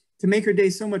served to make her day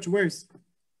so much worse.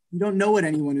 You don't know what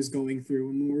anyone is going through.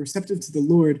 And when we're receptive to the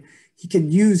Lord, he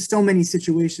can use so many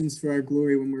situations for our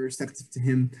glory when we're receptive to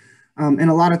him. And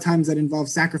a lot of times that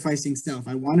involves sacrificing self.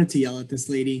 I wanted to yell at this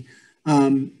lady,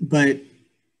 but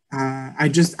I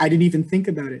didn't even think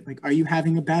about it. Are you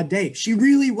having a bad day? She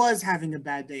really was having a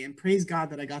bad day, and praise God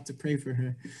that I got to pray for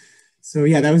her. So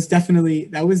yeah, that was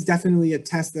definitely a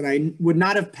test that I would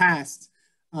not have passed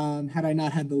had I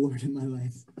not had the Lord in my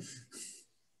life.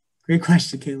 Great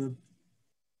question, Caleb.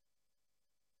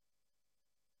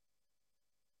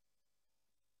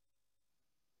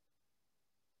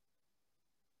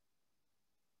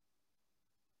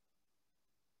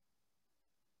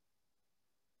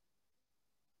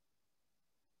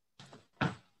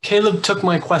 Caleb took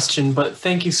my question, but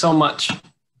thank you so much.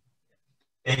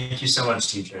 Thank you so much,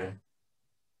 TJ.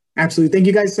 Absolutely. Thank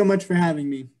you guys so much for having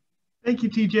me. Thank you,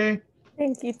 TJ.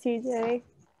 Thank you, TJ.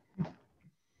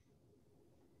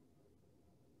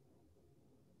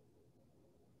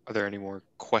 Are there any more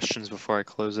questions before I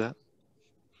close that?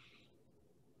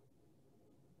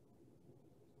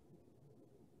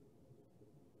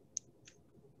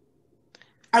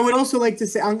 I would also like to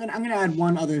say, I'm gonna add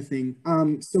one other thing.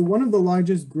 So one of the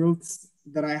largest growths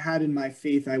that I had in my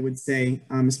faith, I would say,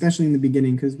 especially in the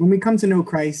beginning, because when we come to know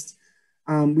Christ,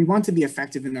 we want to be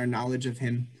effective in our knowledge of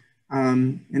Him.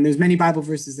 And there's many Bible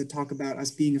verses that talk about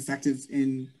us being effective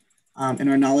in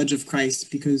our knowledge of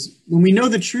Christ, because when we know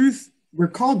the truth, we're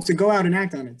called to go out and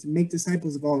act on it, to make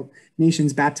disciples of all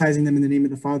nations, baptizing them in the name of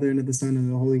the Father and of the Son and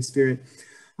of the Holy Spirit.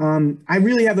 I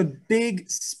really have a big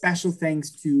special thanks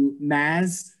to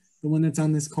Maz, the one that's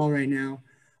on this call right now.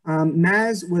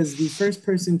 Maz was the first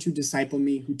person to disciple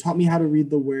me, who taught me how to read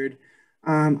the Word.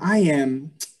 I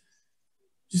am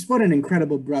just, what an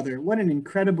incredible brother, what an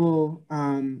incredible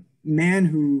man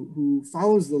who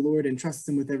follows the Lord and trusts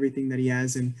Him with everything that he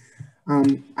has. And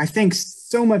I thank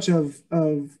so much of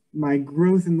my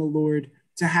growth in the Lord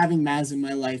to having Maz in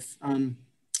my life.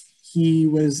 He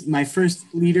was my first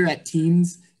leader at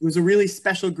Teens. It was a really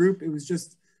special group. It was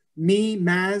just me,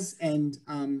 Maz, and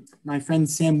my friend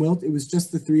Sam Wilt. It was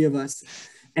just the three of us.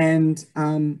 And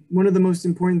one of the most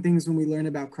important things when we learn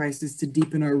about Christ is to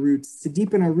deepen our roots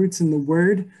in the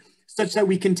Word, such that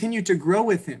we continue to grow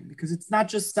with Him. Because it's not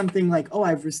just something like, oh,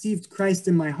 I've received Christ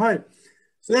in my heart,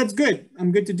 so that's good.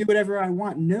 I'm good to do whatever I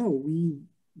want. No, we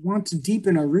want to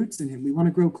deepen our roots in Him. We want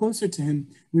to grow closer to Him.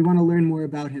 We want to learn more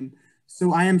about Him.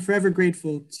 So I am forever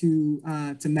grateful to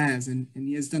Maz, and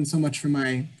he has done so much for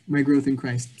my growth in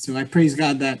Christ. So I praise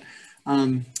God that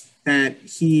that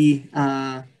he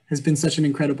has been such an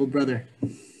incredible brother.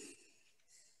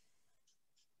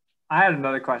 I had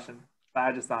another question that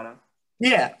I just thought of.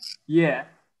 Yeah. Yeah.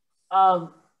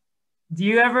 Do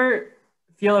you ever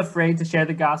feel afraid to share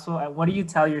the gospel? And what do you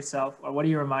tell yourself, or what do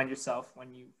you remind yourself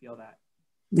when you feel that?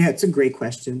 Yeah, it's a great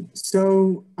question.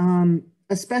 So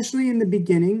especially in the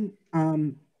beginning,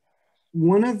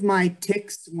 one of my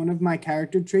tics, one of my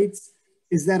character traits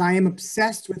is that I am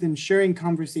obsessed with ensuring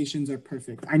conversations are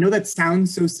perfect. I know that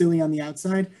sounds so silly on the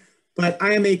outside, but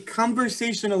I am a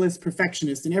conversationalist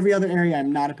perfectionist. In every other area,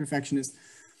 I'm not a perfectionist.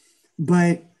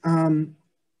 But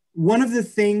one of the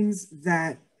things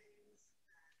that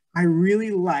I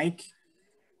really like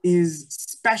is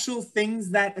special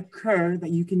things that occur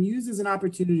that you can use as an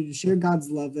opportunity to share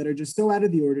God's love that are just so out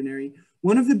of the ordinary.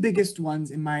 One of the biggest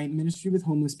ones in my ministry with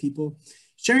homeless people,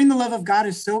 sharing the love of God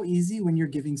is so easy when you're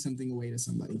giving something away to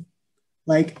somebody.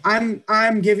 Like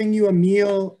I'm giving you a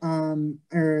meal,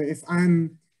 or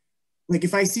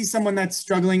if I see someone that's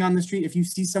struggling on the street, if you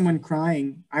see someone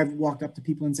crying, I've walked up to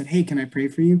people and said, hey, can I pray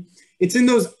for you? It's in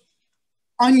those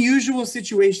unusual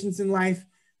situations in life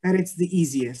that it's the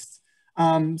easiest.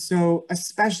 So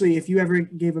especially if you ever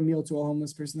gave a meal to a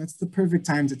homeless person, that's the perfect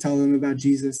time to tell them about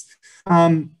Jesus.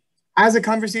 As a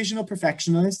conversational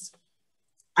perfectionist,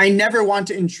 I never want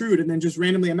to intrude and then just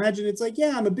randomly imagine it's like,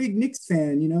 yeah, I'm a big Knicks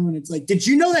fan, and it's like, did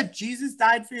you know that Jesus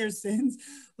died for your sins?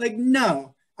 Like,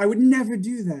 no, I would never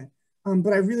do that.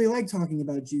 But I really like talking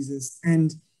about Jesus.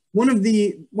 And one of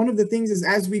the things is,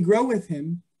 as we grow with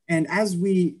Him and as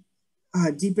we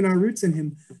deepen our roots in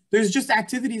Him, there's just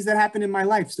activities that happen in my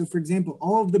life. So for example,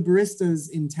 all of the baristas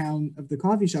in town of the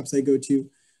coffee shops I go to,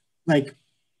 like,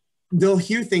 they'll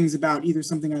hear things about either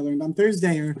something I learned on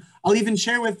Thursday, or I'll even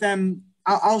share with them,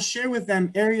 I'll share with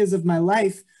them areas of my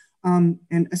life. And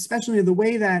especially the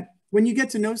way that when you get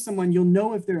to know someone, you'll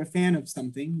know if they're a fan of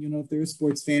something, if they're a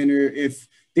sports fan or if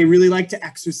they really like to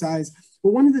exercise.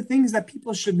 But one of the things that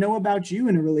people should know about you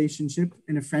in a relationship,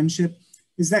 in a friendship,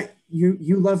 is that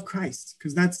you love Christ,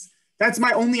 because that's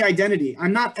my only identity.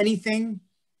 I'm not anything.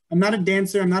 I'm not a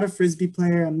dancer. I'm not a Frisbee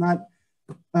player. I'm not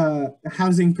a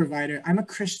housing provider. I'm a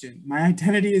Christian. My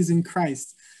identity is in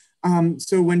Christ.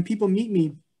 So when people meet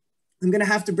me, I'm going to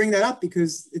have to bring that up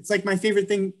because it's like my favorite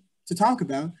thing to talk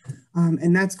about.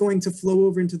 And that's going to flow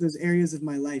over into those areas of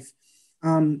my life.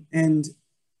 And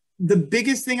the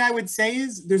biggest thing I would say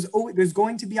is there's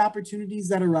going to be opportunities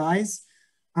that arise.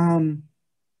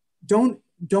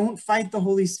 Don't fight the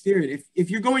Holy Spirit.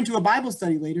 If you're going to a Bible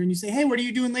study later and you say, hey, what are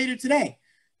you doing later today?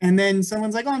 And then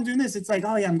someone's like, oh, I'm doing this. It's like,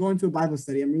 oh yeah, I'm going to a Bible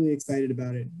study. I'm really excited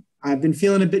about it. I've been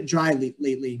feeling a bit dry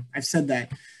lately. I've said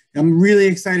that. I'm really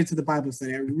excited to the Bible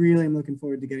study. I really am looking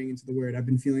forward to getting into the Word. I've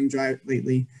been feeling dry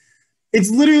lately.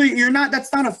 It's literally,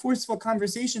 that's not a forceful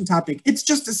conversation topic. It's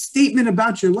just a statement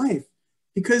about your life,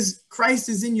 because Christ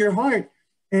is in your heart.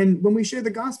 And when we share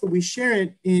the gospel, we share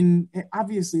it in,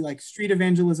 obviously, like street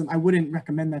evangelism. I wouldn't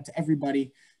recommend that to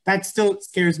everybody. That still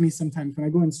scares me sometimes when I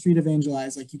go and street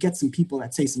evangelize. Like, you get some people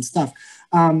that say some stuff.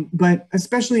 But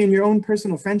especially in your own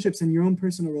personal friendships and your own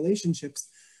personal relationships,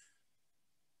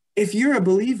 if you're a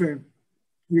believer,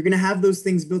 you're going to have those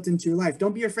things built into your life.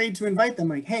 Don't be afraid to invite them.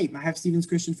 Like, hey, I have Stephen's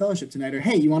Christian Fellowship tonight. Or,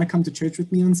 hey, you want to come to church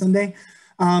with me on Sunday?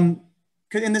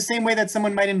 In the same way that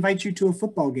someone might invite you to a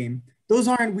football game. Those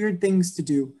aren't weird things to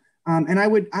do. And I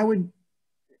would,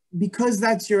 because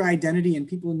that's your identity and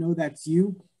people know that's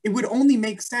you, it would only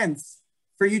make sense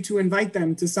for you to invite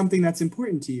them to something that's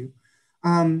important to you.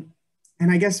 And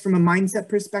I guess from a mindset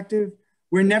perspective,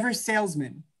 we're never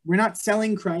salesmen. We're not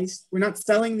selling Christ. We're not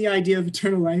selling the idea of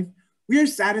eternal life. We are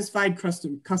satisfied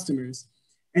customers.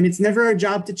 And it's never our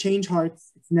job to change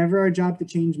hearts. It's never our job to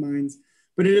change minds.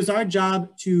 But it is our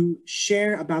job to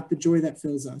share about the joy that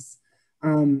fills us.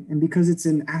 And because it's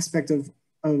an aspect of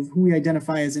who we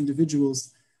identify as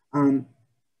individuals,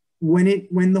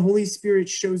 when the Holy Spirit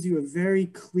shows you a very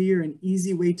clear and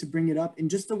easy way to bring it up in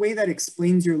just a way that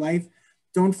explains your life,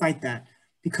 don't fight that,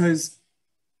 because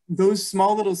those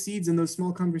small little seeds and those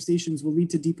small conversations will lead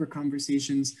to deeper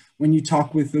conversations when you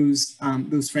talk with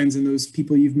those friends and those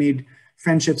people you've made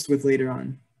friendships with later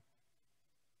on.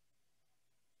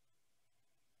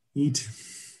 Eat.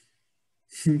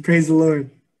 Praise the Lord.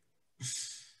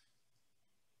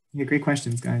 Yeah, great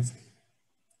questions, guys.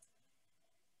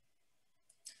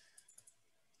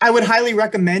 I would highly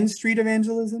recommend street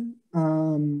evangelism.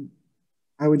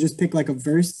 I would just pick like a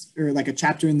verse or like a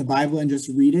chapter in the Bible and just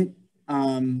read it.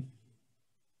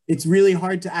 It's really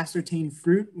hard to ascertain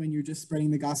fruit when you're just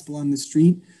spreading the gospel on the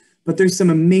street, but there's some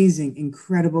amazing,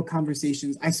 incredible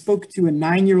conversations. I spoke to a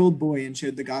 9-year-old boy and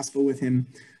shared the gospel with him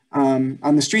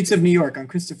on the streets of New York on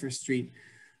Christopher Street.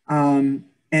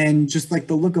 And just like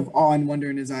the look of awe and wonder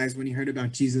in his eyes when he heard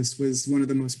about Jesus was one of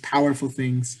the most powerful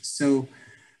things. So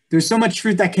there's so much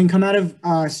fruit that can come out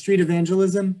of street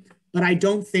evangelism, but I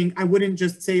wouldn't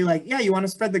just say like, yeah, you want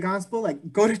to spread the gospel?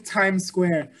 Like go to Times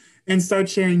Square and start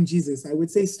sharing Jesus. I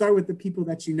would say start with the people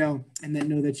that you know and then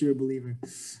know that you're a believer.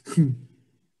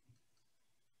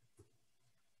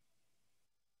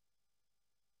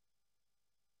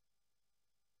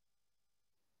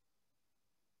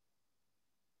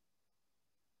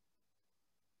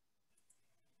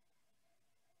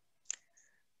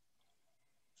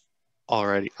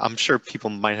 Alrighty, I'm sure people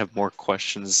might have more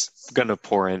questions gonna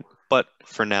pour in, but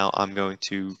for now, I'm going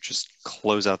to just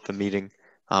close out the meeting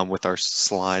with our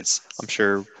slides. I'm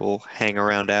sure we'll hang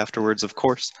around afterwards, of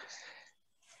course.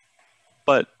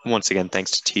 But once again,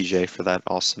 thanks to TJ for that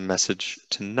awesome message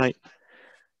tonight.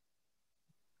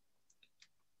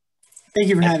 Thank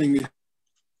you for having me.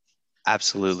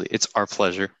 Absolutely, it's our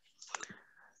pleasure.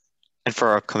 And for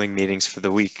our upcoming meetings for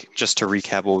the week, just to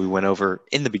recap what we went over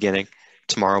in the beginning,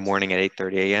 tomorrow morning at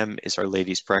 8:30 a.m. is our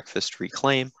ladies' breakfast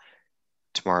Reclaim.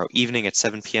 Tomorrow evening at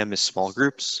 7 p.m. is small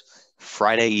groups.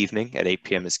 Friday evening at 8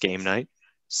 p.m. is game night.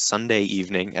 Sunday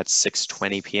evening at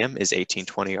 6:20 p.m. is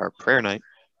 1820, our prayer night.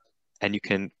 And you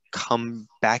can come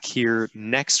back here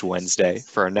next Wednesday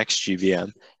for our next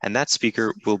GBM. And that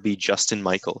speaker will be Justin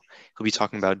Michael. He'll be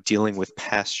talking about dealing with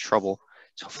past trouble.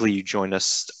 So hopefully you join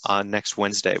us on next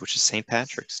Wednesday, which is St.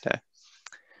 Patrick's Day.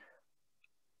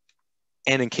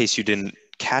 And in case you didn't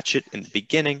catch it in the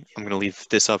beginning, I'm going to leave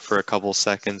this up for a couple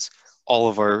seconds. All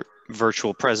of our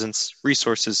virtual presence,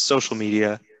 resources, social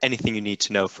media, anything you need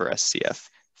to know for SCF,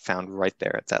 found right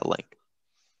there at that link.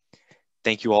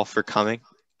 Thank you all for coming.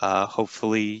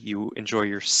 Hopefully you enjoy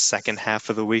your second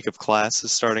half of the week of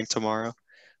classes starting tomorrow.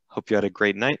 Hope you had a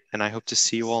great night, and I hope to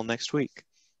see you all next week.